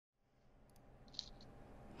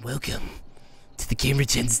Welcome to the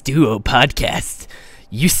Gents Duo podcast.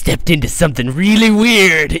 You stepped into something really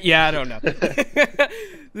weird. Yeah, I don't know.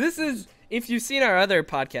 This is, if you've seen our other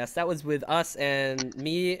podcast, that was with us and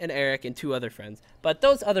me and Eric and two other friends. But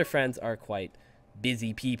those other friends are quite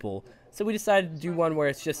busy people. So we decided to do one where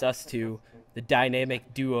it's just us two, the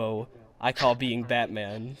dynamic duo I call being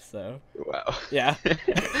Batman. So, wow. Yeah.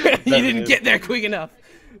 You didn't get there quick enough.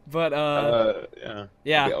 But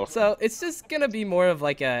yeah. So it's just gonna be more of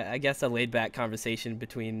like I guess a laid back conversation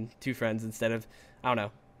between two friends instead of I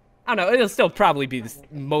don't know. It'll still probably be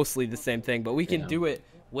mostly the same thing, but we can do it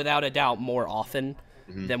without a doubt more often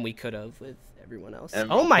than we could have with everyone else. And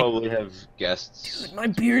we'll probably have guests. Dude, my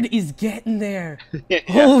beard is getting there.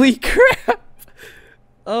 Holy crap!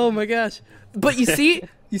 Oh my gosh! But you see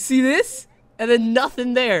this, and then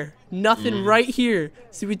nothing there, nothing right here.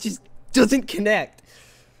 So it just doesn't connect.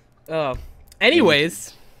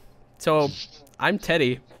 Anyways, so I'm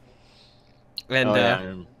Teddy,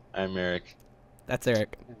 and I'm Eric. That's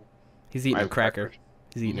Eric. He's eating a cracker.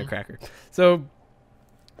 He's eating a cracker. So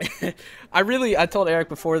I told Eric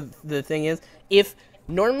before the thing is, if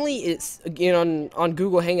normally it's on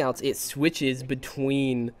Google Hangouts it switches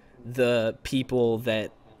between the people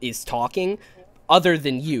that is talking other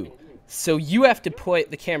than you. So you have to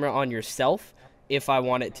put the camera on yourself if I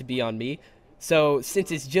want it to be on me. So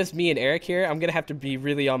since it's just me and Eric here, I'm going to have to be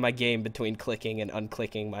really on my game between clicking and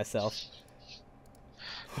unclicking myself.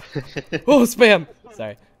 Oh, spam!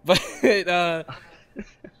 Sorry. But,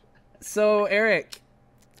 so Eric,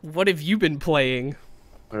 what have you been playing?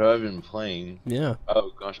 What have I been playing? Yeah.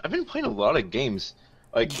 Oh gosh, I've been playing a lot of games.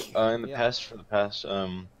 Like in the past, I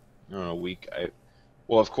don't know, week.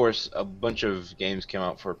 Well, of course, a bunch of games came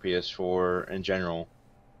out for PS4 in general.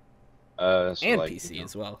 So and like, PC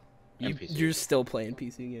as well. PC. You're still playing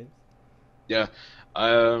PC games. Yeah.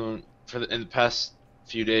 In the past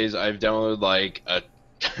few days, I've downloaded like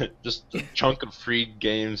just a chunk of free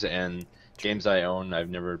games and games I own I've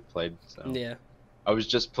never played. So Yeah. I was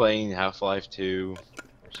just playing Half-Life 2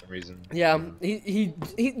 for some reason. Yeah,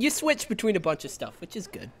 you switch between a bunch of stuff, which is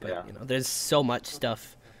good. But Yeah. there's so much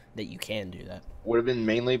stuff that you can do that. Would have been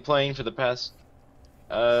mainly playing for the past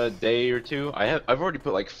day or two. I've already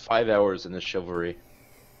put like 5 hours in the Chivalry.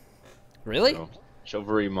 Really? So,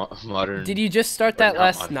 Chivalry Modern. Did you just start that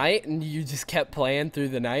last night and you just kept playing through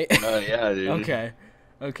the night? Yeah, dude.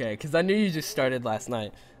 Okay, because I knew you just started last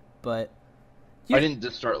night, but I didn't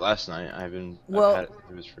just start last night. I've had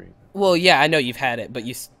it was free. Well, yeah, I know you've had it, but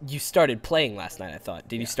you started playing last night. I thought.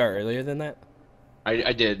 Did you start earlier than that?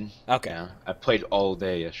 I did. Okay. Yeah, I played all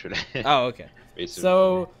day yesterday. Oh, okay. Basically.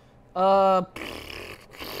 So,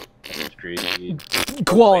 Assassin's Creed.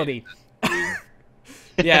 Quality.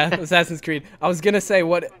 Yeah, Assassin's Creed. I was gonna say,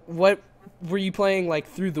 what were you playing like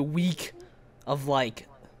through the week of like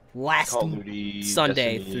last Call of Duty,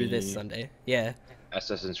 Sunday Destiny, through this Sunday? Yeah.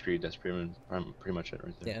 Assassin's Creed. That's pretty much it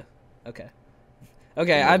right there. Yeah.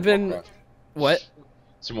 Okay. I've been Warcraft. What?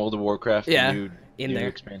 Some World of Warcraft. Yeah. New there.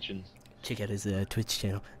 expansion. Check out his Twitch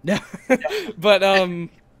channel. No. But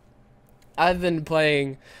I've been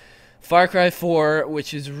playing Far Cry 4,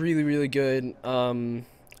 which is really, really good.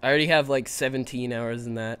 I already have like 17 hours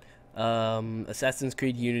in that. Assassin's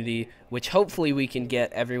Creed Unity, which hopefully we can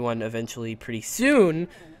get everyone eventually pretty soon.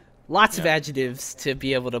 Lots of adjectives to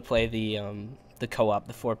be able to play the co-op,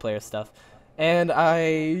 the 4-player stuff. And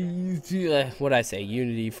what'd I say?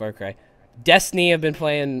 Unity, Far Cry. Destiny, I've been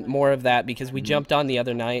playing more of that because we jumped on the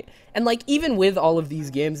other night. And like even with all of these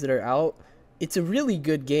games that are out, it's a really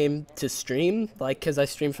good game to stream, like, because I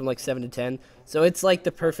stream from like 7 to 10. So it's like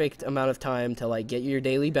the perfect amount of time to like get your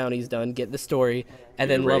daily bounties done, get the story, and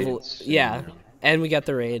then level. Yeah, and we got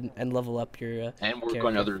the raid and level up your. And work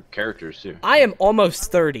on other characters too. I am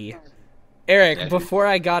almost 30. Eric, before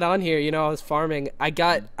I got on here, I was farming. I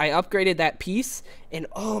upgraded that piece, and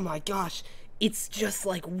oh my gosh, it's just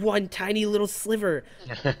like one tiny little sliver.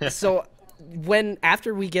 So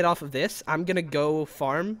after we get off of this, I'm gonna go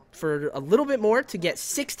farm for a little bit more to get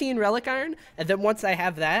 16 relic iron, and then once I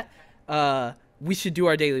have that, we should do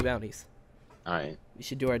our daily bounties. All right. We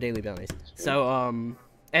should do our daily bounties. So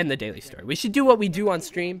and the daily story. We should do what we do on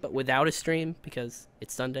stream, but without a stream because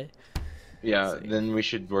it's Sunday. Yeah. Then we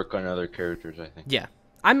should work on other characters, I think. Yeah.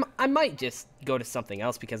 I might just go to something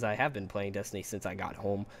else because I have been playing Destiny since I got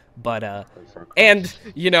home. But and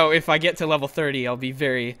if I get to level 30, I'll be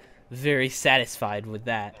very, very satisfied with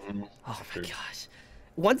that. Oh my gosh.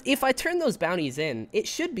 If I turn those bounties in, it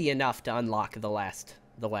should be enough to unlock the last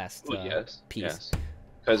piece. Yes.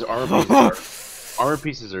 Because armor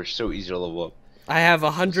pieces are so easy to level up. I have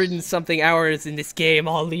 100 and something hours in this game,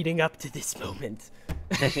 all leading up to this moment.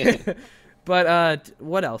 But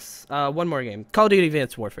what else? One more game. Call of Duty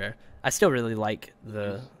Advanced Warfare. I still really like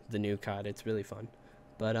the new COD. It's really fun.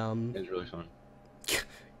 But It's really fun.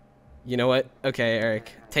 You know what? Okay,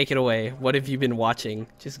 Eric, take it away. What have you been watching?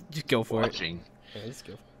 Just go for it. Yeah, let's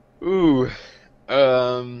go. Ooh. What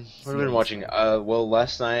have I been watching? Well,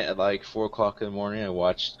 last night at like 4 o'clock in the morning, I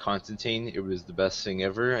watched Constantine. It was the best thing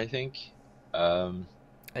ever, I think. I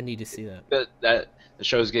need to see that. The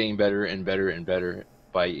show's getting better and better and better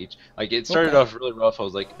by each. Like it started off really rough. I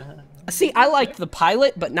was like, see, I liked the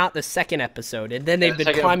pilot, but not the second episode, and then they've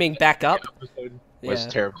been climbing back up. Was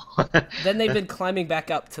terrible. Then they've been climbing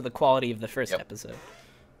back up to the quality of the first episode.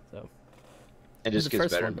 So. It just gets better. The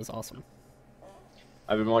first one was awesome.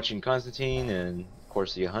 I've been watching Constantine and, of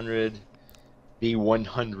course, the 100. The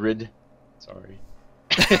 100. Sorry.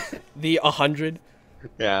 The 100?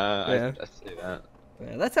 Yeah, I say that.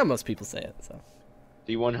 Yeah, that's how most people say it. So.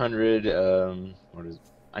 The 100. What is?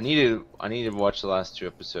 I need to watch the last 2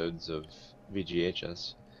 episodes of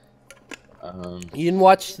VGHS. You didn't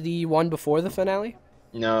watch the one before the finale?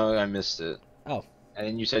 No, I missed it. Oh.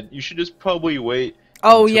 And you said you should just probably wait.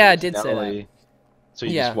 Oh yeah, I did say that. So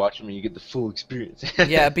you just watch them and you get the full experience.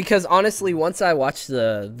 Yeah, because honestly, once I watched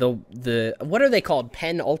the what are they called?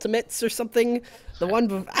 Pen Ultimates or something? The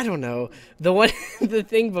one I don't know. The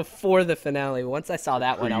thing before the finale. Once I saw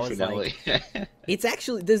that one, I was like, it's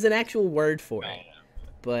actually there's an actual word for it.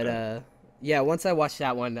 But yeah, once I watched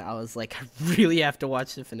that one, I was like, I really have to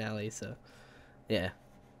watch the finale. So yeah,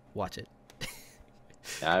 watch it.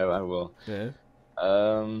 Yeah, I will. Yeah.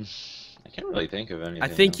 I can't really think of anything. I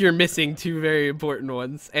think you're missing 2 very important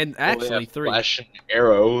ones, and actually 3. Flash and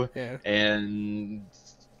Arrow, and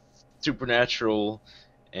Supernatural,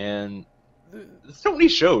 and so many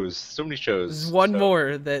shows. There's one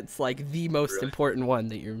more that's like the most important one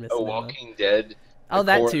that you're missing. Walking Dead. Oh,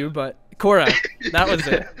 that too, but Korra. That was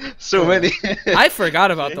it. So many. I forgot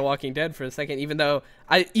about The Walking Dead for a second, even though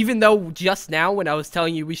just now when I was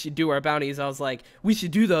telling you we should do our bounties, I was like, we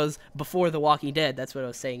should do those before The Walking Dead. That's what I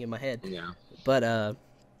was saying in my head. Yeah. But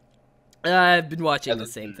I've been watching the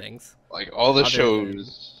same things. Like all the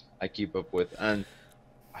shows I keep up with, and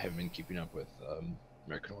I haven't been keeping up with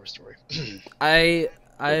American Horror Story.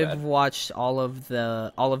 I've watched all of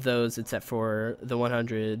those except for the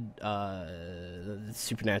 100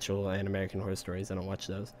 Supernatural and American Horror Stories. I don't watch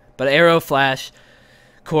those. But Arrow, Flash,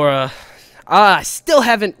 Korra. I still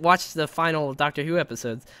haven't watched the final Doctor Who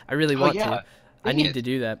episodes. I really want to. I need to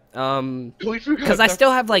do that. Because I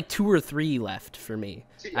still have like 2 or 3 left for me.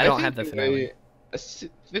 See, I don't have the finale. I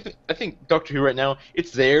think Doctor Who right now,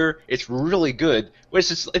 it's there. It's really good.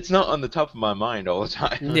 But it's not on the top of my mind all the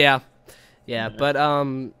time. Yeah, but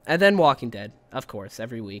and then Walking Dead, of course,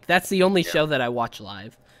 every week. That's the only show that I watch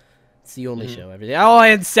live. It's the only show every day. Oh,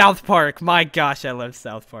 and South Park. My gosh, I love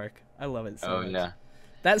South Park. I love it so much. Yeah.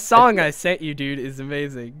 That song I sent you, dude, is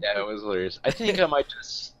amazing. Yeah, it was hilarious. I think I might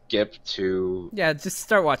just skip to... Yeah, just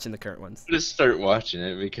start watching the current ones. Just start watching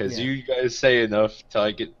it because you guys say enough till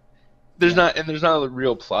I get... There's not a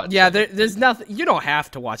real plot. Yeah, there's nothing. You don't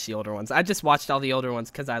have to watch the older ones. I just watched all the older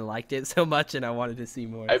ones because I liked it so much and I wanted to see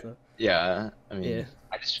more. Yeah, I mean, yeah.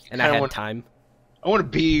 I had time. I want to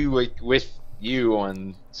be with you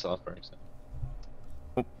on South Park. So.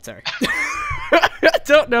 Oh, sorry. I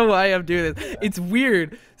don't know why I'm doing this. It's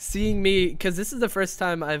weird seeing me because this is the first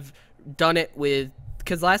time I've done it with.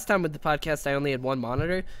 Because last time with the podcast, I only had 1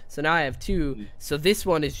 monitor, so now I have 2. So this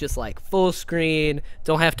one is just like full screen,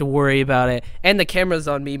 don't have to worry about it, and the camera's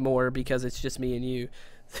on me more because it's just me and you.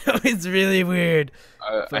 So it's really weird.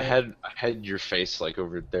 I had your face like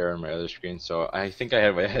over there on my other screen, so I think I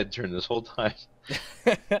had my head turned this whole time.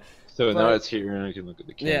 So now it's here, and I can look at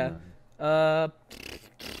the camera. Yeah.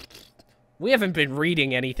 We haven't been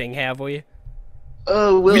reading anything, have we?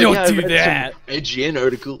 Oh, well, we don't do that. IGN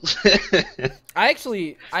articles.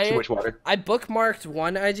 Too much water. I bookmarked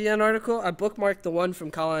one IGN article. I bookmarked the one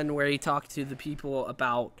from Colin where he talked to the people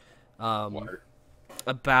about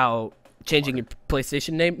changing your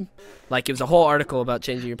PlayStation name. Like it was a whole article about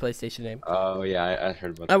changing your PlayStation name. Oh yeah, I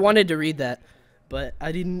heard about that. I wanted to read that, but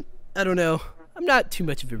I didn't. I don't know. I'm not too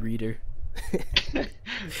much of a reader.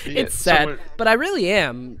 It's sad, but I really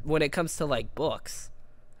am when it comes to like books.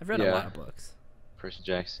 I've read a lot of books. Percy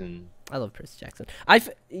Jackson. I love Percy Jackson. I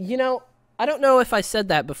don't know if I said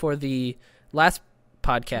that before the last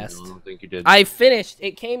podcast. I don't think you did. I finished.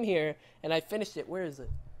 It came here, and I finished it. Where is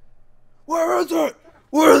it? Where is it?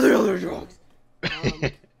 Where are the other books?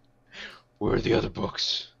 Where are the other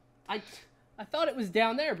books? I thought it was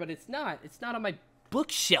down there, but it's not. It's not on my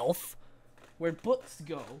bookshelf where books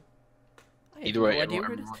go. Either way,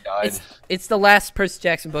 everyone died. It's the last Percy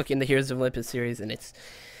Jackson book in the Heroes of Olympus series, and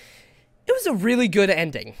It was a really good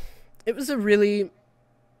ending. It was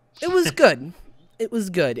good. It was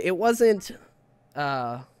good. It wasn't,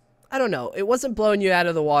 I don't know. It wasn't blowing you out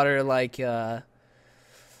of the water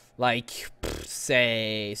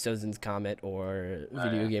say Sozin's Comet or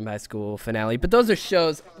Video Game High School finale. But those are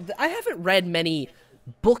shows. I haven't read many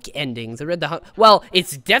book endings. I read well,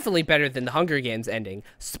 it's definitely better than the Hunger Games ending.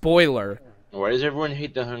 Spoiler. Why does everyone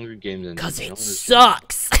hate the Hunger Games ending? Because it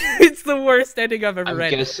sucks. It's the worst ending I've ever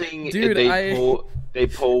read. I'm guessing dude, they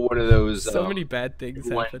pull one of those. So many bad things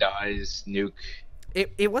one happen. dies nuke.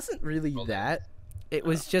 It wasn't really that. It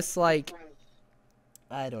was just like,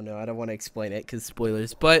 I don't know. I don't want to explain it because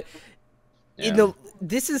spoilers. But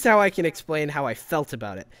this is how I can explain how I felt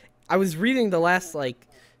about it. I was reading the last like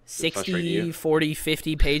 60, 40,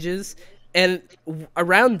 50 pages, and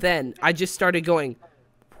around then I just started going,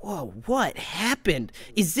 whoa, what happened?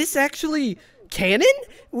 Is this actually canon?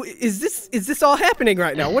 Is this all happening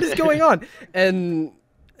right now? What is going on? And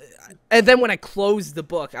then when I closed the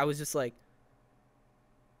book, I was just like,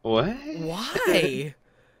 what? Why?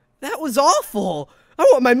 That was awful. I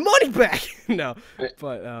want my money back. No,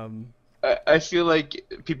 but I feel like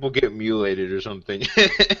people get mutilated or something.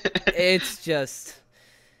 It's just.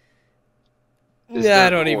 Yeah, I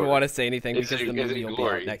don't even want to say anything because the movie will be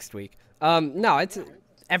out next week. No, it's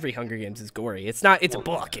every Hunger Games is gory. It's not. It's a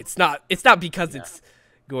book. It's not because it's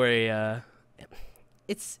gory.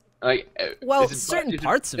 It's like certain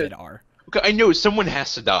parts of it are. Okay, I know someone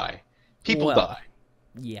has to die. People die.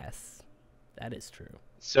 Yes, that is true.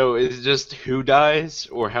 So is it just who dies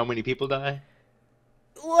or how many people die?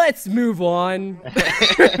 Let's move on.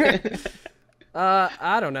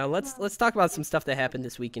 I don't know. Let's talk about some stuff that happened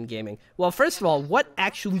this week in gaming. Well, first of all, what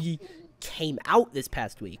actually came out this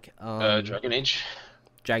past week? Dragon Age.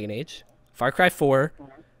 Dragon Age. Far Cry 4.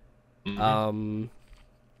 Mm-hmm.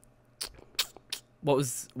 What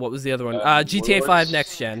was the other one? GTA 5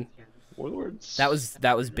 Next Gen. Warlords. That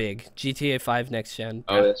was big. GTA 5 Next Gen.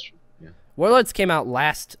 Oh, that's true. Yeah. Warlords came out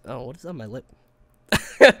last. Oh, what is on my lip?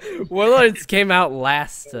 Warlords came out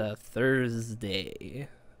last Thursday.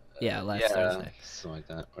 Yeah, last Thursday. Something like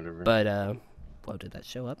that. Whatever. But well, did that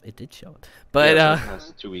show up? It did show up. But the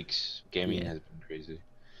past 2 weeks, gaming has been crazy.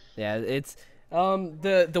 Yeah, it's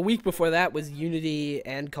the week before that was Unity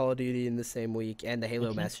and Call of Duty in the same week, and the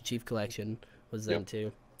Halo Master Chief Collection was then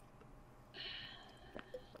too.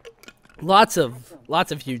 Lots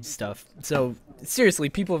of huge stuff. So seriously,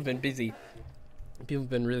 people have been busy. People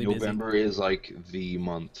have been really busy. November is like the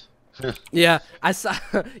month. Yeah, I saw.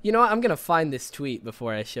 You know what? I'm gonna find this tweet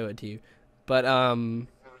before I show it to you. But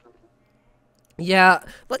yeah,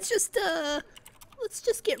 let's just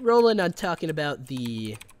get rolling on talking about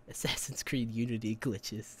the Assassin's Creed Unity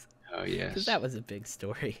glitches. Oh yes. Because that was a big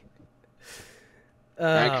story.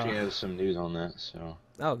 I actually have some news on that. So.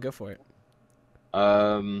 Oh, go for it.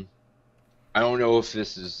 I don't know if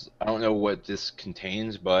this is. I don't know what this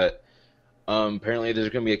contains, but apparently there's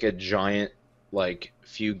gonna be like a giant, like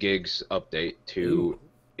few gigs update to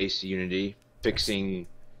AC Unity, fixing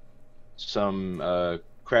some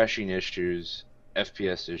crashing issues,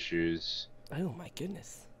 FPS issues. Oh my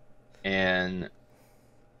goodness. And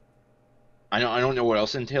I don't know what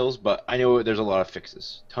else entails, but I know there's a lot of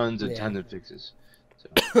fixes, tons and tons of fixes.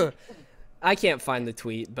 So. I can't find the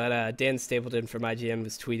tweet, but Dan Stapleton from IGN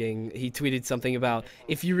was tweeting. He tweeted something about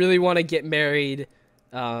if you really want to get married,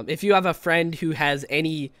 if you have a friend who has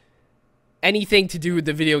anything to do with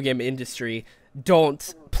the video game industry,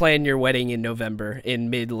 don't plan your wedding in November, in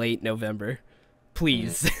late November,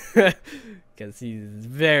 please, because he's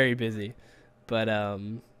very busy. But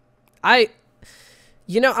I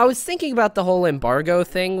was thinking about the whole embargo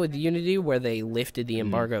thing with Unity, where they lifted the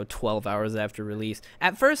embargo 12 hours after release.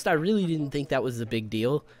 At first, I really didn't think that was a big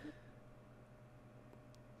deal.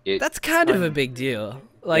 That's kind of a big deal.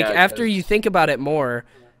 Like, after you think about it more,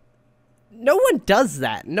 no one does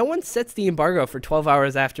that. No one sets the embargo for 12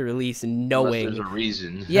 hours after release knowing... Unless there's a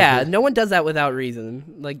reason. Yeah, no one does that without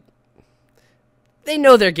reason. Like, they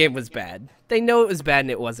know their game was bad. They know it was bad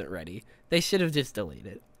and it wasn't ready. They should have just delayed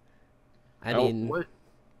it. I mean...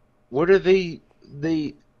 What are they...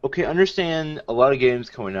 Okay, understand a lot of games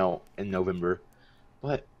coming out in November,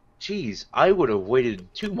 but, geez, I would have waited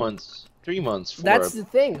 2 months, 3 months for... That's the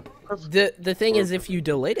thing. The thing is, if you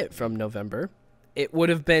delayed it from November, it would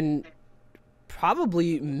have been...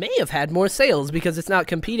 Probably may have had more sales because it's not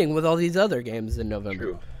competing with all these other games in November.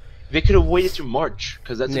 True. They could have waited to March,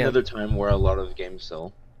 because that's another time where a lot of games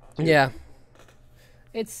sell. Too. Yeah.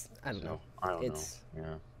 It's... I don't know. I don't know.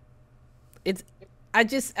 Yeah. It's... I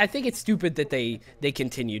think it's stupid that they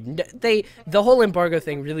continued. The whole embargo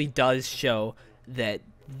thing really does show that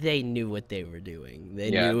they knew what they were doing. They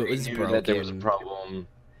Yeah, knew it they was knew broken. that there was a problem,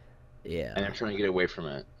 Yeah. and they're trying to get away from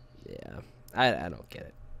it. Yeah. I don't get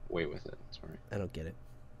it. Away with it. Sorry. I don't get it.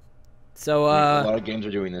 So I mean, a lot of games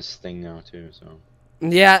are doing this thing now too. So.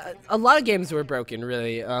 Yeah, a lot of games were broken,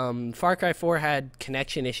 really. Far Cry 4 had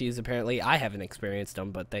connection issues, apparently. I haven't experienced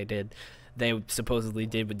them, but they did. They supposedly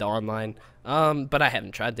did with the online. But I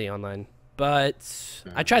haven't tried the online. But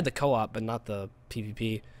I tried the co-op, but not the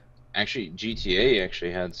PvP. Actually, GTA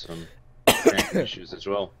actually had some connection issues as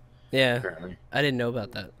well. Yeah, apparently. I didn't know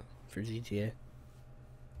about that for GTA.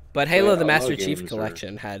 But Halo: The Master Chief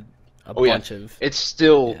Collection had a bunch of... It's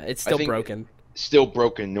still... Yeah, it's still broken. Still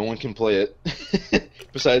broken. No one can play it.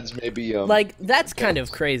 Besides maybe... like, that's kind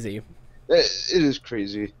of crazy. It is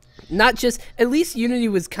crazy. Not just... At least Unity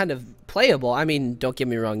was kind of playable. I mean, don't get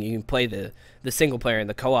me wrong. You can play the single player and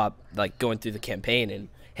the co-op, like, going through the campaign in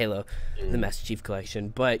Halo: The Master Chief Collection.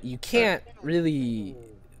 But you can't really...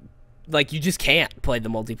 Like, you just can't play the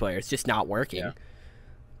multiplayer. It's just not working. Yeah.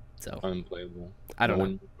 So unplayable. I don't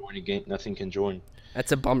know. Join a game, nothing can join.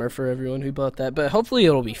 That's a bummer for everyone who bought that, but hopefully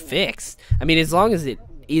it'll be fixed. I mean, as long as it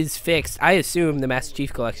is fixed, I assume the Master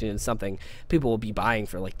Chief Collection is something people will be buying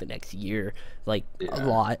for like the next year, like a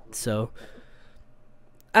lot. So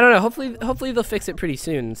I don't know. Hopefully they'll fix it pretty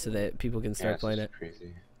soon so that people can start playing it.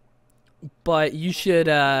 Crazy. But you should,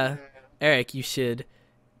 Eric, you should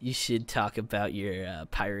talk about your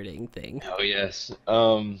pirating thing. Oh yes.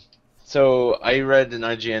 So I read an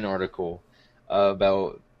IGN article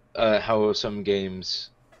about how some games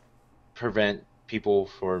prevent people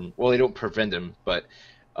from, well, they don't prevent them, but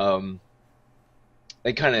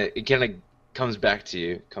it kind of comes back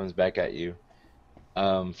at you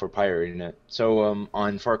for pirating it. So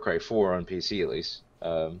on Far Cry 4 on PC at least,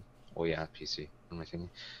 well yeah, PC. What am I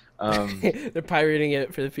thinking? They're pirating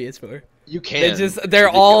it for the PS4. You can. They're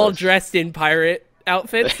all dressed in pirate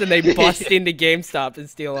outfits and they bust into GameStop and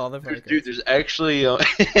steal all the Far Cry. Dude, there's actually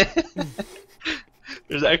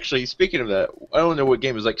there's actually, speaking of that, I don't know what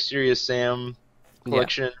game it was, like Serious Sam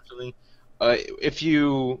collection or something. If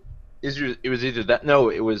you, it was either that, no,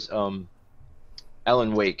 it was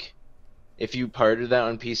Alan Wake. If you pirated that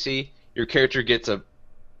on PC, your character gets a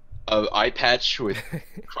eye patch with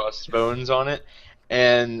crossbones on it,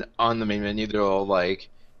 and on the main menu they're all like,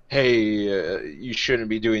 "Hey, you shouldn't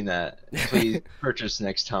be doing that. Please purchase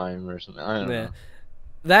next time," or something. I don't know.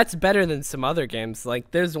 That's better than some other games.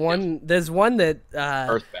 Like there's one that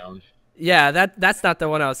Earthbound. Yeah, that's not the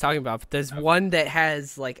one I was talking about. But there's one that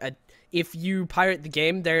has like if you pirate the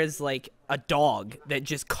game, there's like a dog that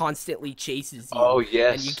just constantly chases you. Oh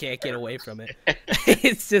yes. And you can't get away from it.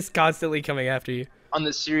 It's just constantly coming after you. On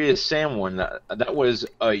the Serious Sam one, that was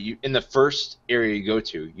you in the first area you go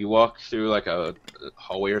to. You walk through like a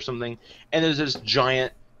hallway or something, and there's this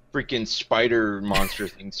giant freaking spider monster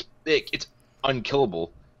thing. It's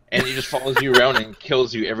unkillable, and it just follows you around and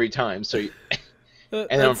kills you every time. So, and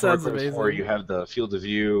then on Far Cry 4, you have the field of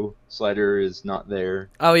view slider is not there.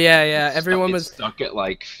 Oh yeah. Everyone was stuck at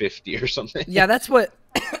like 50 or something. Yeah, that's what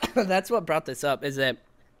brought this up. Is that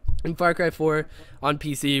in Far Cry 4 on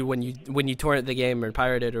PC, when you torrent the game or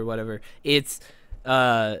pirate it or whatever, it's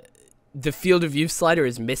the field of view slider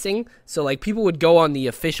is missing. So like people would go on the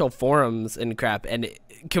official forums and crap and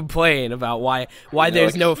complain about why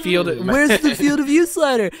there's no field. Where's the field of view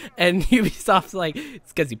slider? And Ubisoft's like,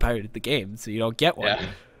 it's because you pirated the game, so you don't get one. Yeah,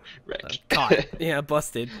 right. Caught. Yeah,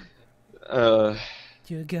 busted.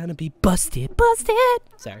 You're gonna be busted.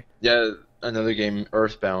 Sorry. Yeah. Another game,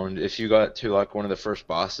 Earthbound, if you got to like one of the first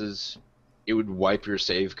bosses, it would wipe your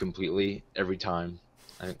save completely every time.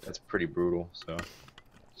 I think that's pretty brutal. So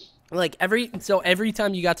like every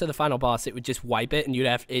time you got to the final boss, it would just wipe it, and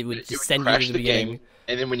it would just send you to the beginning. Game,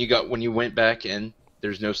 and then when you went back in,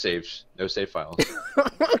 there's no saves, no save files.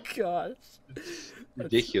 Oh gosh,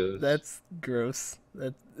 ridiculous. That's gross.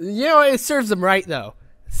 It serves them right though.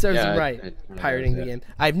 It serves them right. Pirating the game.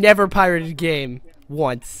 I've never pirated a game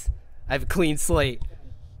once. I have a clean slate.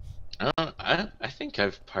 I think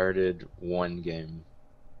I've pirated one game.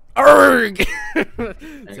 Arrgh!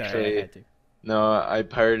 Actually, sorry, I had to. No, I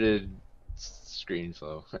pirated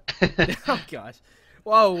ScreenFlow. Oh gosh.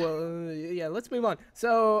 Whoa. Yeah, let's move on.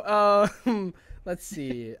 So, let's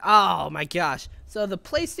see. Oh my gosh. So the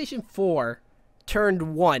PlayStation 4 turned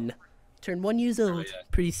 1 years old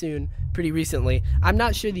pretty recently. I'm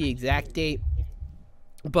not sure the exact date.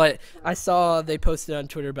 But I saw they posted on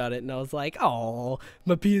Twitter about it, and I was like, "Oh,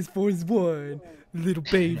 my PS4's 1, little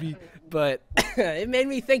baby." But it made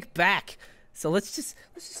me think back. So let's just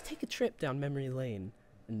take a trip down memory lane,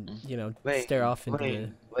 and stare off into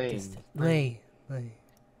the lane.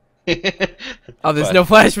 Oh, there's no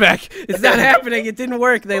flashback. It's not happening. It didn't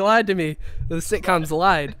work. They lied to me. The sitcoms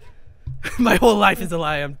lied. My whole life is a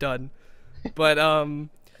lie. I'm done. But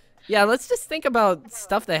yeah, let's just think about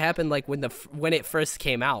stuff that happened like when it first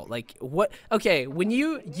came out. Like what? Okay, when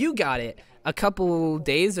you got it a couple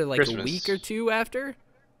days or like Christmas. a week or two after.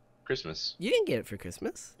 Christmas. You didn't get it for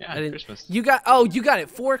Christmas. Yeah, I didn't. Christmas. You got it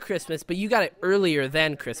for Christmas, but you got it earlier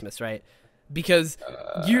than Christmas, right? Because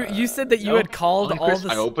you said that you had called all the.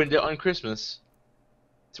 I opened it on Christmas.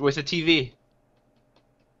 It's with a TV.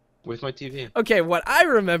 With my TV. Okay, what I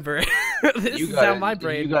remember, this is how my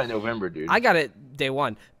brain. You got it November, dude. I got it day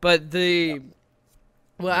one, but I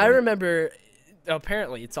remember.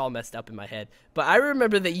 Apparently, it's all messed up in my head. But I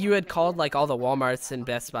remember that you had called like all the WalMarts and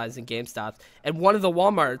Best Buys and GameStops, and one of the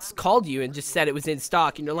WalMarts called you and just said it was in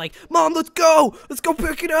stock, and you're like, "Mom, let's go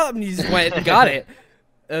pick it up," and you just went and got it,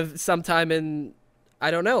 sometime in, I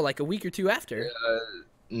don't know, like a week or two after.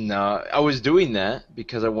 No, I was doing that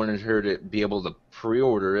because I wanted her to be able to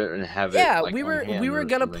pre-order it and have it. Yeah, like, we were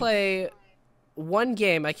gonna play one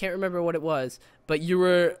game. I can't remember what it was, but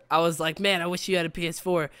I was like, man, I wish you had a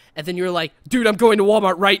PS4. And then you were like, dude, I'm going to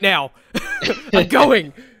Walmart right now. I'm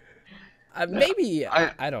going. Maybe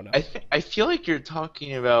I don't know. I feel like you're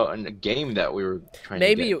talking about a game that we were trying to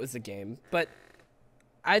get. Maybe it was a game, but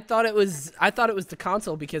I thought it was the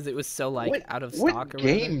console because it was so like out of stock. What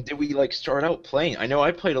game did we like start out playing? I know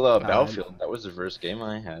I played a lot of Battlefield. That was the first game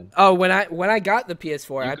I had. Oh, when I got the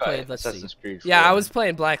PS4, I played Assassin's Creed 4. Yeah, I was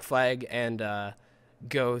playing Black Flag and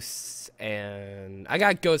Ghosts, and I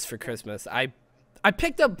got Ghosts for Christmas. I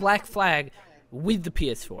picked up Black Flag with the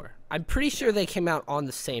PS4. I'm pretty sure they came out on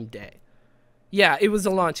the same day. Yeah, it was a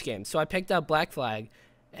launch game, so I picked up Black Flag.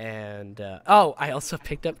 And I also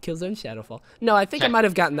picked up Killzone Shadowfall. No, I think I might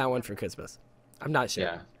have gotten that one for Christmas. I'm not sure.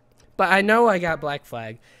 Yeah. But I know I got Black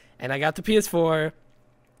Flag, and I got the PS4,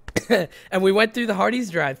 and we went through the Hardee's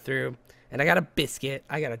drive-thru, and I got a biscuit.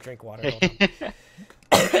 I gotta drink water.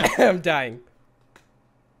 I'm dying.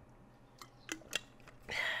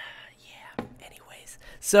 Yeah. Anyways,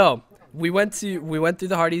 so we went through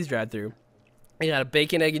the Hardee's drive-thru. I got a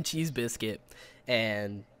bacon, egg, and cheese biscuit,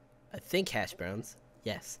 and I think hash browns.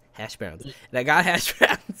 Yes, hash browns. And I got hash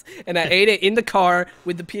browns, and I ate it in the car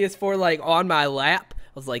with the PS4 like on my lap. I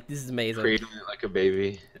was like, this is amazing. Cradling it like a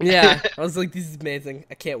baby. Yeah, I was like, this is amazing.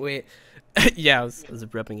 I can't wait. Yeah, I was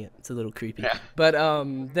rubbing it. It's a little creepy. Yeah. But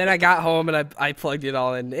then I got home and I plugged it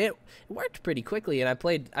all in. It worked pretty quickly, and I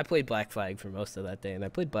played Black Flag for most of that day, and I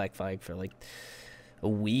played Black Flag for like a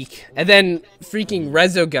week. And then freaking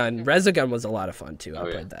Resogun. Resogun was a lot of fun too. I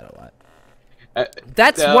played that a lot.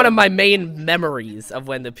 That's one of my main memories of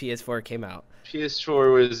when the PS4 came out.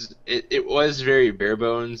 PS4 was very bare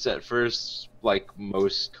bones at first, like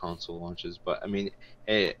most console launches. But I mean,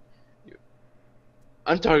 I'm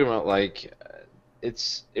talking about like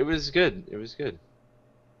it was good. It was good.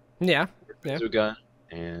 Yeah. Gun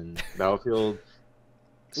and Battlefield.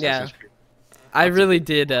 Yeah. I really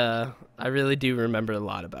do remember a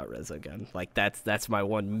lot about Resogun. Like that's my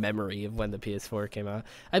one memory of when the PS4 came out.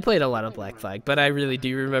 I played a lot of Black Flag, but I really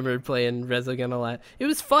do remember playing Resogun a lot. It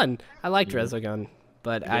was fun. I liked Resogun,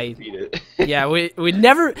 but beat it. Yeah, we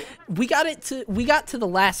got to the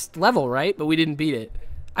last level, right? But we didn't beat it.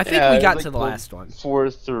 I think we got to the last one.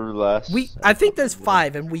 Fourth or last. I think there's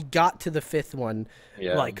 5, and we got to the 5th one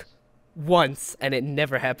like once, and it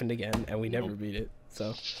never happened again, and we never beat it.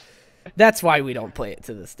 So that's why we don't play it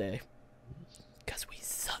to this day. Because we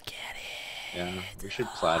suck at it. Yeah, we should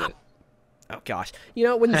plat it. Oh, gosh. You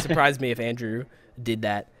know, it wouldn't surprise me if Andrew did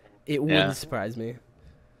that. It wouldn't surprise me.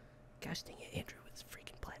 Gosh dang it, Andrew with his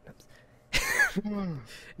freaking platinums.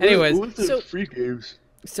 Anyways, free games.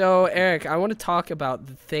 So, Eric, I want to talk about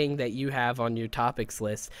the thing that you have on your topics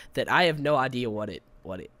list that I have no idea what it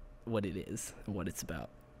is and what it's about.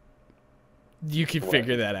 You can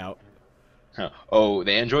figure that out. Oh,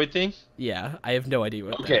 the Android thing? Yeah, I have no idea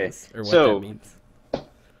what that is or what that means.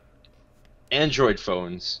 Android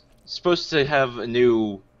phones supposed to have a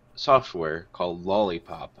new software called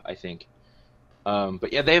Lollipop, I think.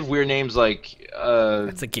 But yeah, they have weird names like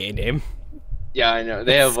That's a gay name. Yeah, I know.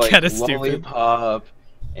 They have like Lollipop stupid.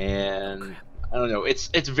 And I don't know.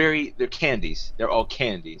 They're candies. They're all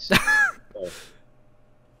candies.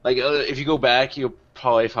 Like if you go back, you'll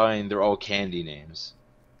probably find they're all candy names.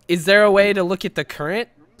 Is there a way to look at the current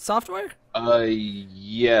software?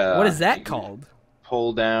 Yeah. What is that called?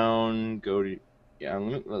 Pull down, go to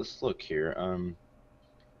let's look here.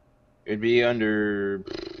 It'd be under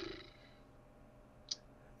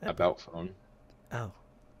About Phone. Oh.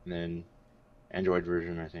 And then Android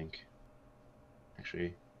version, I think.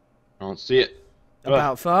 Actually, I don't see it.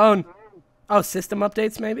 About Phone. Oh, system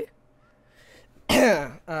updates maybe.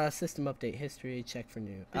 System update history. Check for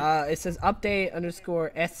new. It says update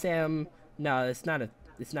underscore SM. No, it's not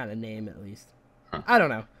a name at least. Huh. I don't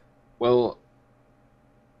know. Well,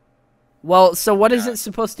 so what is it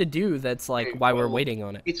supposed to do? That's like why we're waiting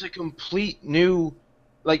on it. It's a complete new,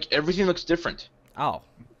 like everything looks different. Oh.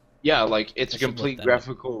 Yeah, like it's a complete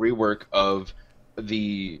graphical rework of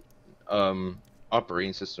the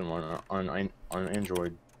operating system on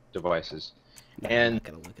Android devices. No, and I'm not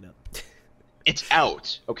gonna look it up. It's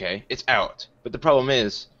out, okay? It's out. But the problem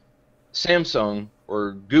is, Samsung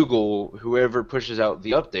or Google, whoever pushes out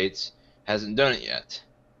the updates, hasn't done it yet.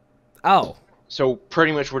 Oh. So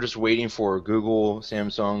pretty much we're just waiting for Google,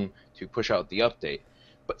 Samsung to push out the update.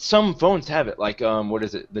 But some phones have it, like what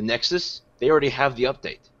is it? The Nexus? They already have the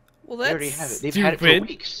update. Well, that's they already have it. They've stupid. had it for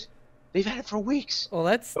weeks. They've had it for weeks. Well,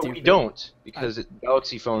 that's stupid. But we don't, because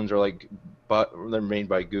Galaxy phones are like, they're made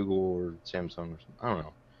by Google or Samsung or something. I don't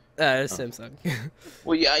know. It's Samsung.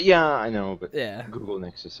 Well, yeah, I know, but yeah. Google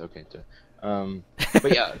Nexus, okay, too.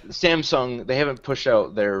 But yeah, Samsung, they haven't pushed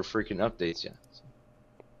out their freaking updates yet. So.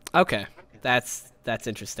 Okay, that's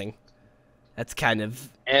interesting. That's kind of.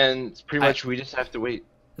 And pretty much we just have to wait.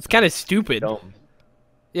 It's kind of stupid. Dumb.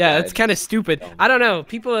 Yeah, it's kind of stupid. Dumb. I don't know.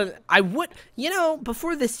 People, I would,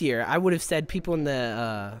 before this year, I would have said people in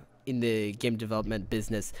the game development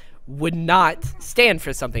business would not stand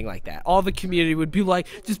for something like that. All the community would be like,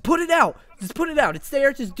 just put it out. Just put it out. It's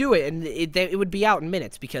there. Just do it. And it would be out in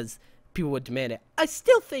minutes because people would demand it. I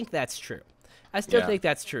still think that's true. Think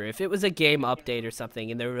that's true. If it was a game update or something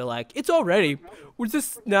and they were like, it's already, we're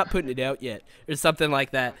just not putting it out yet or something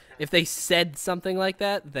like that. If they said something like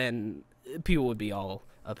that, then people would be all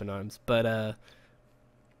up in arms. But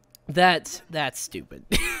that's stupid.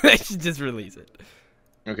 They should just release it.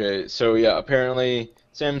 Okay, so yeah, apparently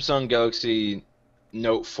Samsung Galaxy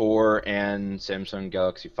Note 4 and Samsung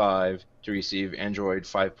Galaxy 5 to receive Android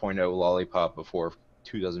 5.0 Lollipop before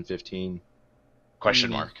 2015?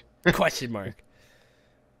 Question mark. Question mark.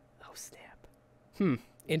 Oh, snap.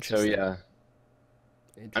 Interesting. So yeah,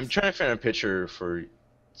 I'm trying to find a picture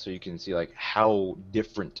so you can see like how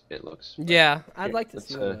different it looks. Yeah, I'd like to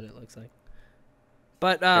see what it looks like.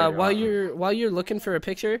 But while you're looking for a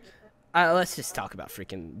picture, let's just talk about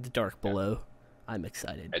freaking The Dark Below. I'm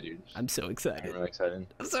excited. Yeah, dude. I'm so excited. I'm really excited.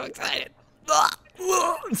 I'm so excited.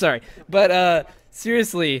 I'm sorry, but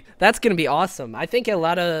seriously, that's gonna be awesome. I think a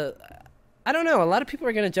lot of people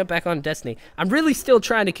are gonna jump back on Destiny. I'm really still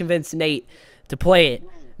trying to convince Nate to play it.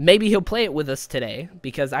 Maybe he'll play it with us today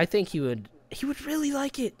because I think he would really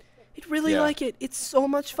like it. He'd really like it. It's so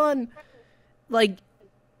much fun. Like,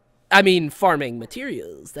 I mean, farming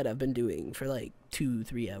materials that I've been doing for like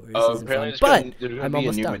 2-3 hours. Apparently but there's gonna I'm be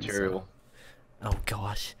almost a new done. material. So. Oh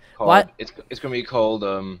gosh. What? It's gonna be called.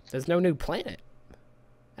 There's no new planet.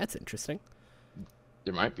 That's interesting.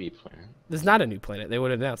 There might be a planet. There's not a new planet. They would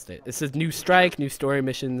have announced it. It says new strike, new story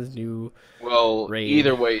missions, new. Well, raid.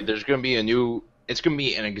 Either way, there's gonna be a new. It's gonna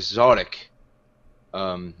be an exotic,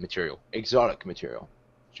 material. Exotic material,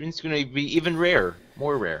 which means it's gonna be even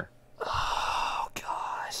more rare. Oh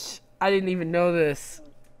gosh, I didn't even know this.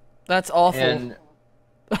 That's awful.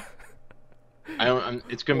 And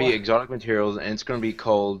it's gonna be exotic materials, and it's gonna be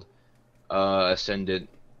called, Ascendant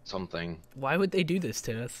something. Why would they do this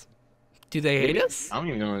to us? Do they hate us? I don't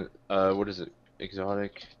even know. What is it?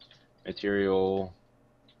 Exotic material,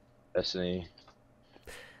 Destiny.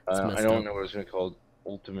 I don't know what it's gonna be called.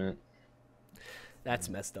 Ultimate. That's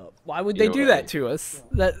messed up. Why would they do that to us?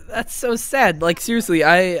 That's so sad. Like seriously,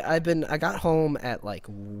 I got home at like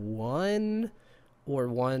 1 or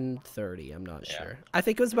 1:30. I'm not sure. I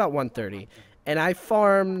think it was about 1:30, and I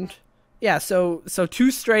farmed. Yeah, so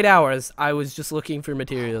 2 straight hours. I was just looking for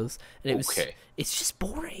materials, and it's just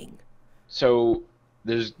boring. So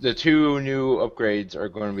there's the 2 new upgrades are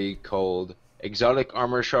going to be called Exotic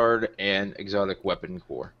Armor Shard and Exotic Weapon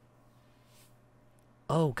Core.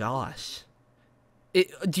 Oh gosh.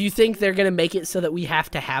 Do you think they're gonna make it so that we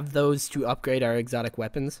have to have those to upgrade our exotic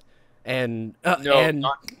weapons? And no,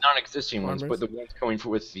 not non-existing ones, but the ones coming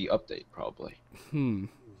with the update probably.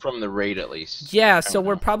 From the raid at least. Yeah, so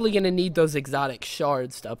we're probably gonna need those exotic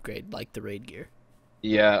shards to upgrade, like the raid gear.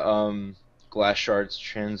 Yeah, glass shards,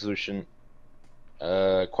 translucent,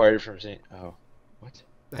 acquired from oh, what?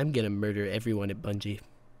 I'm gonna murder everyone at Bungie.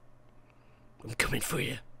 I'm coming for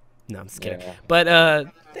you. No, I'm just kidding. Yeah. But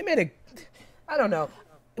they made I don't know.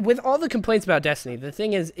 With all the complaints about Destiny, the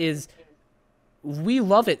thing is we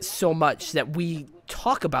love it so much that we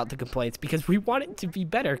talk about the complaints because we want it to be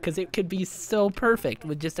better because it could be so perfect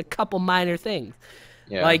with just a couple minor things.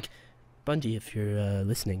 Yeah. Like, Bungie, if you're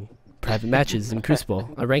listening, private matches in Crucible,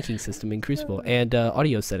 a ranking system in Crucible, and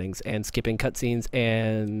audio settings, and skipping cutscenes,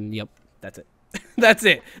 and yep, that's it. That's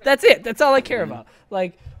it. That's it. That's all I care about.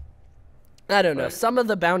 Like, I don't know. Some of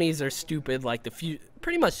the bounties are stupid, like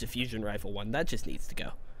pretty much the fusion rifle one. That just needs to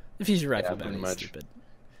go. The fusion rifle bounty is stupid.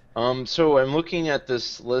 So I'm looking at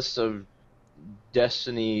this list of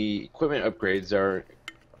Destiny equipment upgrades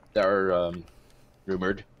that are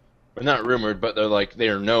rumored. Or not rumored, but they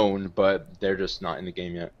are known, but they're just not in the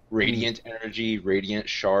game yet. Radiant Energy, Radiant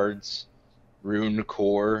Shards, Rune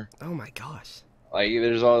Core. Oh my gosh. Like,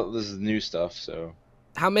 there's all this is new stuff, so.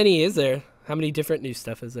 How many is there? How many different new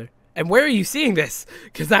stuff is there? And where are you seeing this?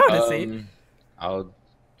 Because I want to see. I'll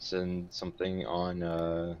send something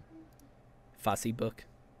on Fossey book.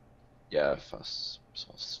 Yeah, fast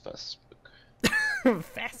book.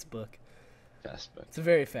 Fast book. Fast book. It's a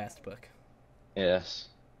very fast book. Yes.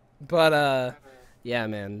 But yeah,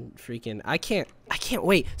 man, freaking I can't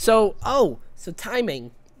wait. So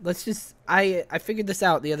timing. Let's just I figured this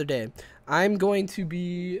out the other day. I'm going to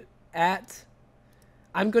be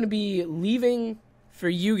leaving for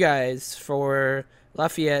you guys for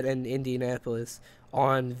Lafayette and Indianapolis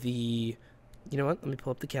on the, you know what? Let me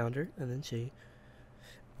pull up the calendar and then show you.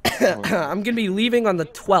 I'm gonna be leaving on the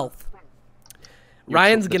 12th.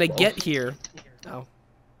 Ryan's gonna get here. Oh.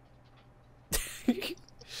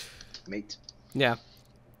 Mate. Yeah.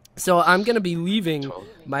 So I'm gonna be leaving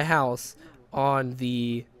my house on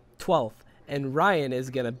the 12th, and Ryan is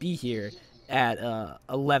gonna be here at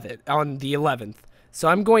 11 on the 11th. So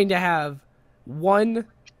I'm going to have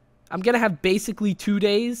basically 2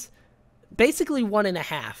 days, basically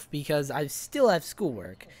 1.5, because I still have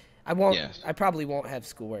schoolwork. I probably won't have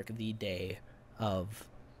schoolwork the day of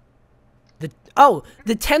the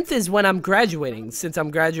 10th is when I'm graduating, since I'm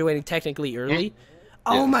graduating technically early.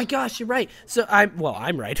 Oh my gosh, you're right. So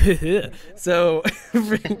I'm right. So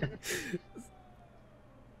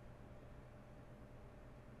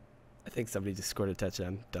I think somebody just scored a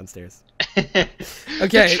touchdown downstairs.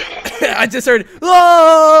 Okay. I just heard,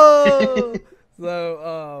 "Whoa!"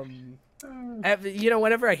 So you know,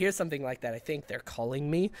 whenever I hear something like that, I think they're calling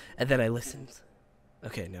me, and then I listen.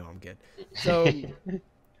 Okay, no, I'm good. So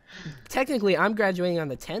technically, I'm graduating on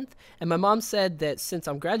the 10th, and my mom said that since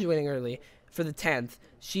I'm graduating early for the 10th,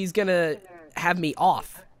 she's gonna have me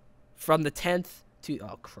off from the 10th to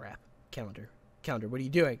calendar. What are you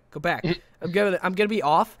doing? Go back. I'm gonna be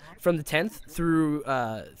off from the 10th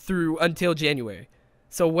through until January.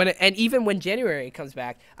 So even when January comes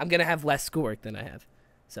back, I'm gonna have less schoolwork than I have.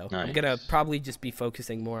 So nice. I'm gonna probably just be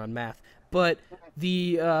focusing more on math. But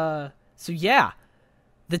the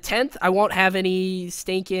 10th I won't have any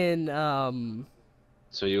stinking.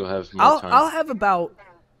 So you'll have more time. I'll have about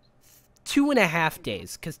 2.5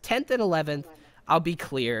 days, because 10th and 11th I'll be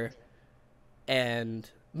clear, and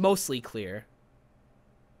mostly clear.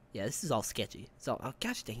 Yeah, this is all sketchy. So, oh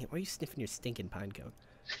gosh dang it, why are you sniffing your stinking pine cone?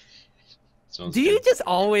 Do you just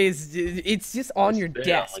always? It's just on your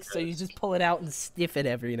desk, so you just pull it out and sniff it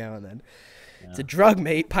every now and then. Yeah. It's a drug,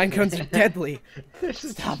 mate. Pine cones are deadly.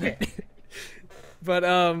 Stop it. But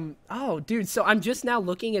oh, dude. So I'm just now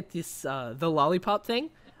looking at this the lollipop thing.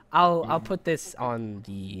 I'll put this on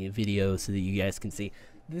the video so that you guys can see.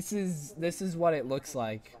 This is what it looks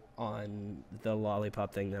like on the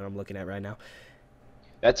lollipop thing that I'm looking at right now.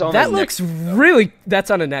 That's on. That looks really.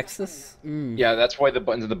 That's on a Nexus. Yeah, that's why the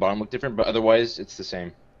buttons at the bottom look different, but otherwise it's the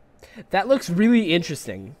same. That looks really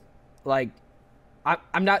interesting. Like,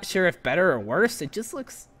 I'm not sure if better or worse. It just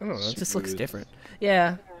looks. I don't know. It just looks different.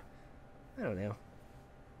 Yeah. I don't know.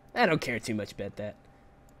 I don't care too much about that.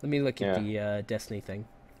 Let me look at the Destiny thing.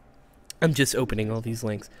 I'm just opening all these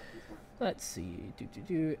links. Let's see.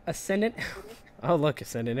 Ascendant. Oh look,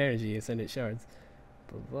 Ascendant Energy, Ascendant Shards.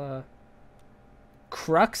 Blah blah.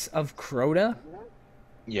 Crux of Crota.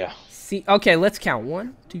 Yeah. See. Okay, let's count.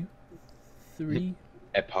 1, 2, 3.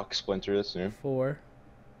 Epoch Splinter. That's new. 4,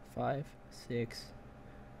 5, 6,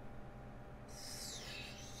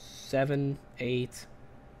 7, 8,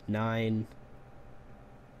 9.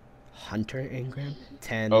 Hunter Engram.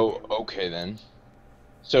 10. Oh, okay then.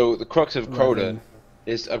 So the Crux of Crota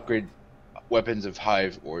is to upgrade weapons of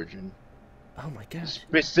Hive origin. Oh my gosh.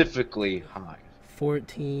 Specifically Hive.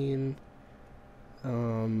 14.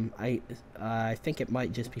 I think it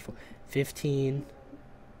might just be 15,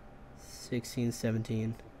 16,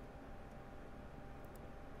 17,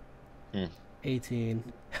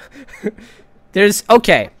 18.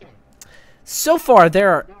 Okay. So far,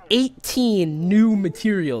 there are 18 new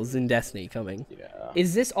materials in Destiny coming. Yeah.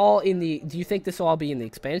 Is this all in the... Do you think this will all be in the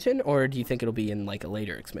expansion, or do you think it'll be in, like, a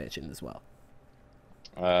later expansion as well?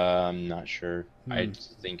 I'm not sure. I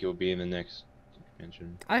think it'll be in the next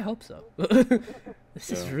expansion. I hope so.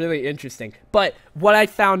 This is really interesting. But what I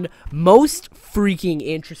found most freaking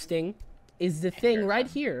interesting is the thing right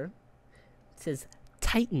here. It says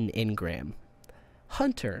Titan engram,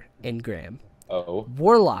 Hunter engram,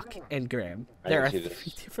 Warlock engram. There are 3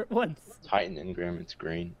 different ones. Titan engram, it's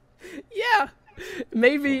green. Yeah.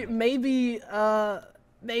 Maybe all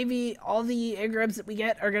the engrams that we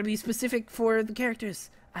get are going to be specific for the characters.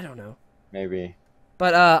 I don't know. Maybe.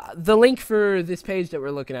 But the link for this page that we're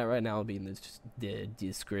looking at right now will be in the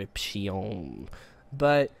description.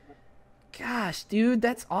 But gosh, dude,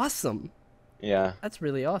 that's awesome. Yeah. That's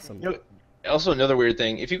really awesome. You know, also another weird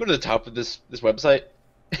thing, if you go to the top of this website,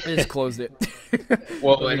 I just closed it.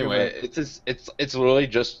 Well, anyway, it's literally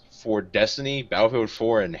just for Destiny, Battlefield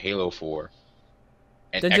 4, and Halo 4.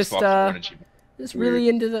 And They're Xbox One just really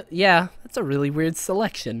into the... Yeah, that's a really weird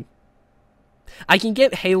selection. I can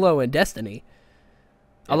get Halo and Destiny.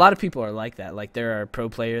 A lot of people are like that. Like, there are pro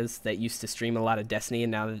players that used to stream a lot of Destiny,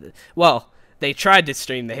 and now... Well, they tried to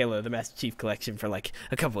stream the Halo, the Master Chief Collection, for, like,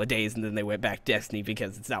 a couple of days, and then they went back to Destiny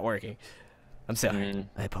because it's not working. I'm sorry.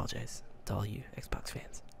 I apologize to all you Xbox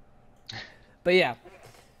fans. But, yeah.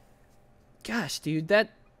 Gosh, dude, I'm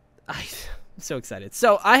so excited.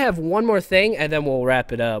 So, I have one more thing, and then we'll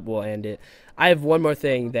wrap it up. We'll end it. I have one more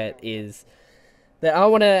thing that I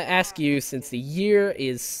want to ask you, since the year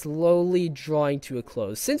is slowly drawing to a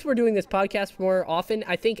close. Since we're doing this podcast more often,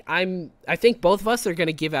 I think both of us are going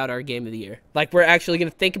to give out our game of the year. Like, we're actually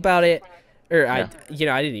going to think about it. Or I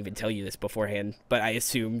didn't even tell you this beforehand, but I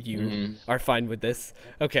assume you are fine with this.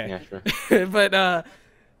 Okay. Yeah, sure. But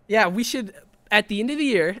yeah, we should, at the end of the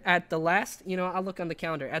year, at the last, I'll look on the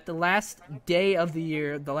calendar, at the last day of the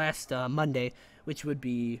year, the last Monday, which would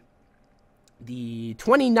be the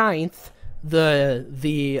 29th,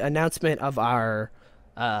 the announcement of our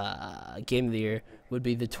game of the year would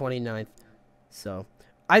be the 29th. So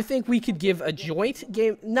I think we could give a joint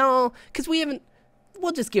game. No, because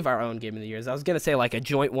we'll just give our own game of the years. I was going to say like a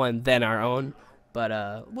joint one, then our own, but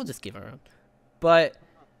we'll just give our own. But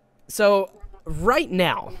so right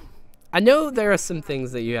now, I know there are some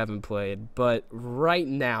things that you haven't played, but right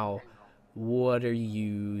now, what are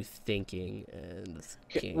you thinking?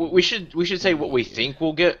 We should say what we think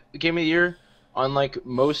we'll get game of the year on like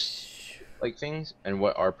most like things, and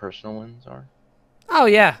what our personal ones are. Oh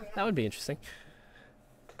yeah, that would be interesting.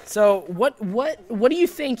 So what do you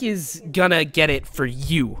think is gonna get it for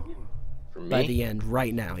you? For me? By the end,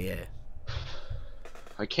 right now, yeah.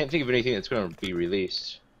 I can't think of anything that's gonna be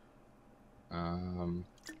released.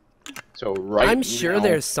 So I'm sure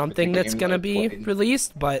there's something that's gonna be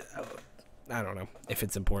released, but I don't know if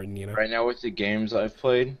it's important, Right now with the games I've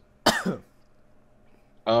played, this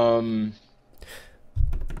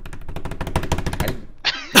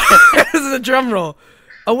is a drum roll.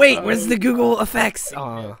 Oh wait, where's the Google effects?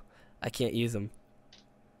 Oh, I can't use them.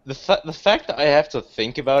 The fact that I have to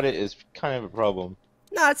think about it is kind of a problem.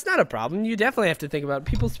 No, it's not a problem. You definitely have to think about it.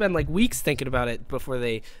 People spend like weeks thinking about it before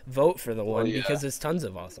they vote for the one because there's tons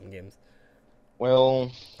of awesome games.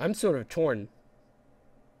 Well, I'm sort of torn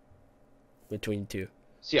between two.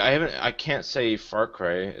 See, I can't say Far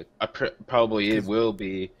Cry. Probably it will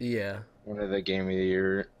be. Yeah. One of the game of the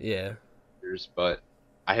year. Yeah. But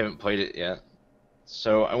I haven't played it yet,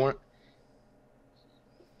 so I want.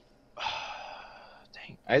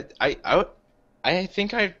 Dang. I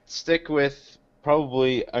think I'd stick with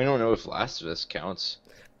probably. I don't know if Last of Us counts.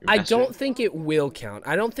 I don't think it will count.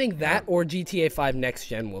 I don't think that or GTA 5 Next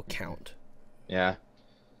Gen will count. Yeah.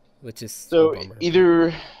 Which is so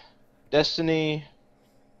either Destiny.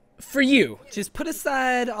 For you, just put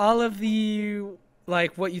aside all of the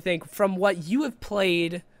like what you think from what you have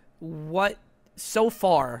played. What so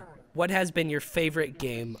far? What has been your favorite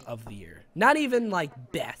game of the year? Not even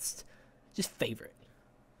like best, just favorite.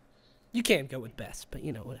 You can't go with best, but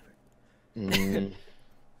whatever.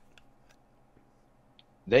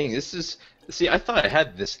 Dang, this is. See, I thought I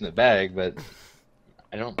had this in the bag, but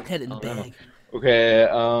I don't. Head in the bag. Okay.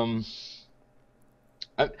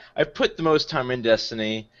 I put the most time in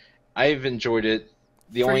Destiny. I've enjoyed it.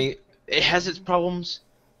 It has its problems.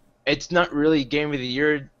 It's not really game of the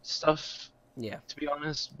year stuff. Yeah. To be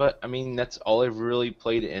honest, but I mean that's all I've really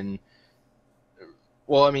played in.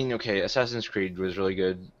 Well, I mean, okay, Assassin's Creed was really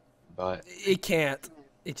good, but it can't.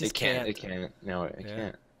 It just can't. It can't. No, it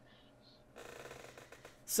can't.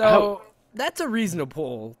 So that's a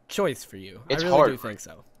reasonable choice for you. It's I really hard. do think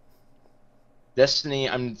so. Destiny,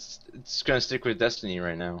 I'm just gonna stick with Destiny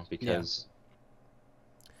right now because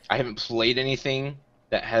I haven't played anything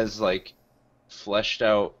that has like fleshed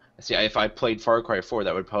out. See, if I played Far Cry 4,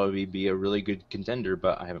 that would probably be a really good contender,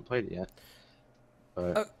 but I haven't played it yet.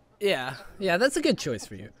 But Yeah, that's a good choice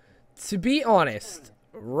for you. To be honest,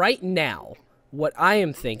 right now, what I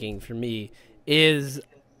am thinking for me is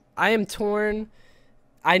I am torn.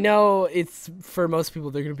 I know it's for most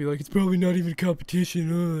people they're gonna be like it's probably not even a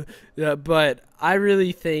competition, but I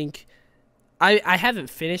really think I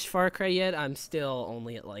haven't finished Far Cry yet. I'm still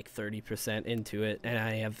only at like 30% into it, and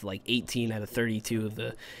I have like 18 out of 32 of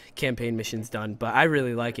the campaign missions done. But I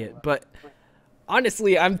really like it. But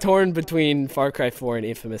honestly, I'm torn between Far Cry 4 and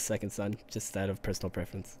Infamous Second Son, just out of personal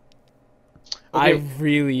preference. Okay, I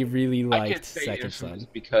really, really I could liked say Second Infamous Son.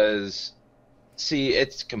 because, see,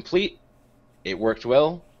 it's complete. It worked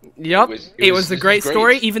well. Yep, it was a This was great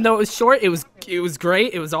story. great. Even though it was short, it was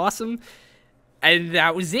great. It was awesome, and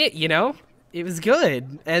that was it. You know, it was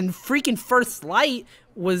good. And freaking First Light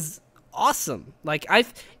was awesome. Like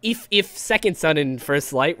if Second Son and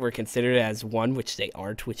First Light were considered as one, which they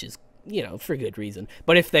aren't, which is for good reason.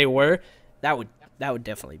 But if they were, that would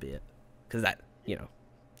definitely be it, because that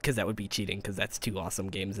would be cheating, because that's two awesome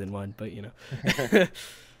games in one. But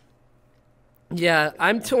yeah,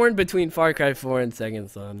 I'm torn between Far Cry 4 and Second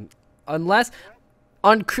Son. Unless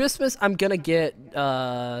on Christmas I'm gonna get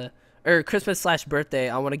or Christmas/birthday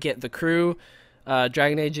I want to get The Crew,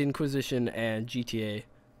 Dragon Age Inquisition, and GTA.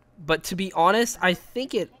 But to be honest, I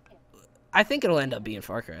think it'll end up being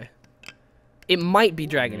Far Cry. It might be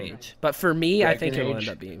Dragon Age, but for me, I think it'll end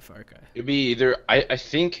up being Far Cry. It'll be either I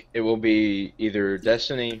think it will be either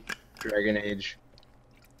Destiny, Dragon Age,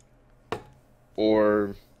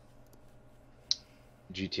 or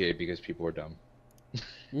GTA, because people are dumb.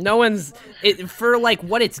 No one's for like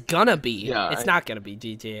what it's gonna be. Yeah, it's not gonna be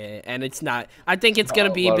GTA, and it's not. I think it's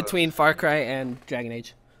gonna be between Far Cry and Dragon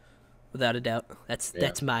Age, without a doubt.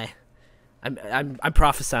 That's my. I'm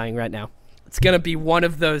prophesying right now. It's gonna be one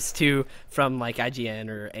of those two from like IGN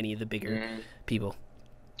or any of the bigger people.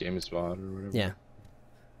 GameSpot or whatever. Yeah,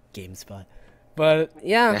 GameSpot. But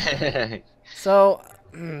yeah, so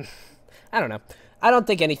I don't know. I don't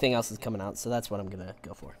think anything else is coming out, so that's what I'm gonna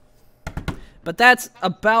go for. But that's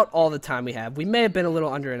about all the time we have. We may have been a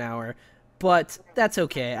little under an hour, but that's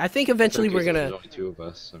okay. I think eventually we're gonna. There's only two of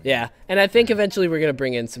us. So. Yeah, and I think eventually we're gonna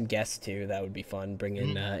bring in some guests too. That would be fun. Bring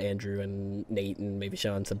in Andrew and Nate and maybe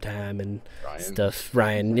Sean sometime and stuff.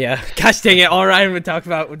 Ryan, yeah. Gosh dang it! All Ryan would talk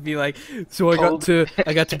about would be like, so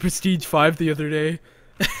I got to Prestige 5 the other day.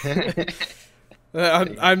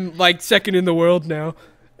 I'm like second in the world now.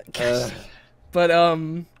 But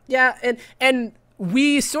yeah, and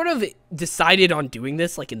we sort of decided on doing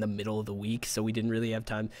this like in the middle of the week, so we didn't really have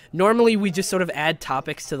time. Normally we just sort of add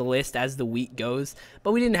topics to the list as the week goes,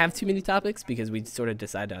 but we didn't have too many topics because we sort of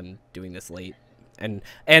decided on doing this late, and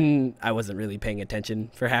I wasn't really paying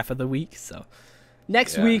attention for half of the week. So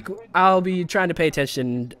next week I'll be trying to pay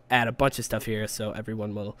attention, add a bunch of stuff here, so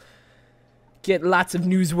everyone will get lots of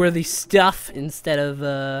newsworthy stuff instead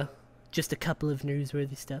of just a couple of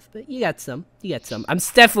newsworthy stuff. But you got some. I'm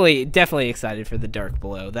definitely excited for the Dark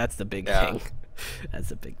Below. That's the big thing. That's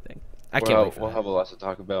the big thing. I can't wait for we'll have a lot to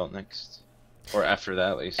talk about next, or after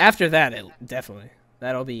that at least. After that, definitely.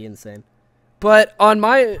 That'll be insane. But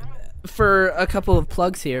for a couple of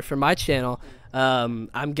plugs here for my channel,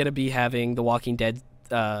 I'm gonna be having the Walking Dead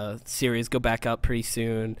series go back up pretty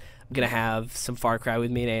soon. I'm gonna have some Far Cry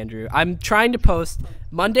with me and Andrew. I'm trying to post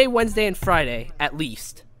Monday, Wednesday, and Friday at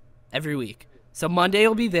least every week. So Monday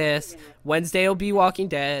will be this, Wednesday will be Walking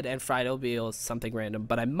Dead, and Friday will be something random.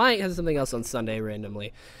 But I might have something else on Sunday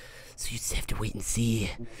randomly. So you just have to wait and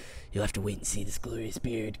see. You'll have to wait and see this glorious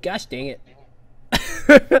beard. Gosh dang it.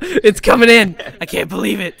 It's coming in. I can't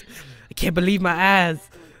believe it. I can't believe my eyes.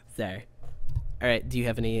 Sorry. Alright, do you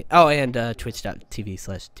have any... Oh, and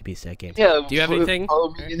twitch.tv/tbstatgames. Yeah, do you have anything?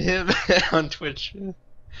 Follow me and him on Twitch.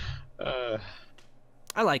 I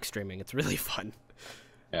like streaming. It's really fun.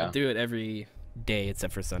 Yeah. I do it every day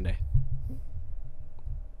except for Sunday.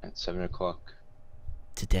 At 7 o'clock.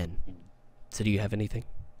 To 10. So do you have anything?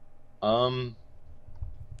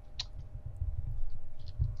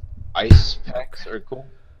 Ice packs are cool.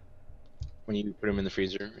 When you put them in the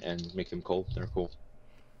freezer and make them cold, they're cool.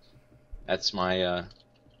 That's my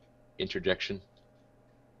interjection.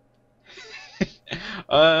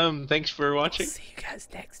 Thanks for watching. I'll see you guys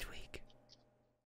next week.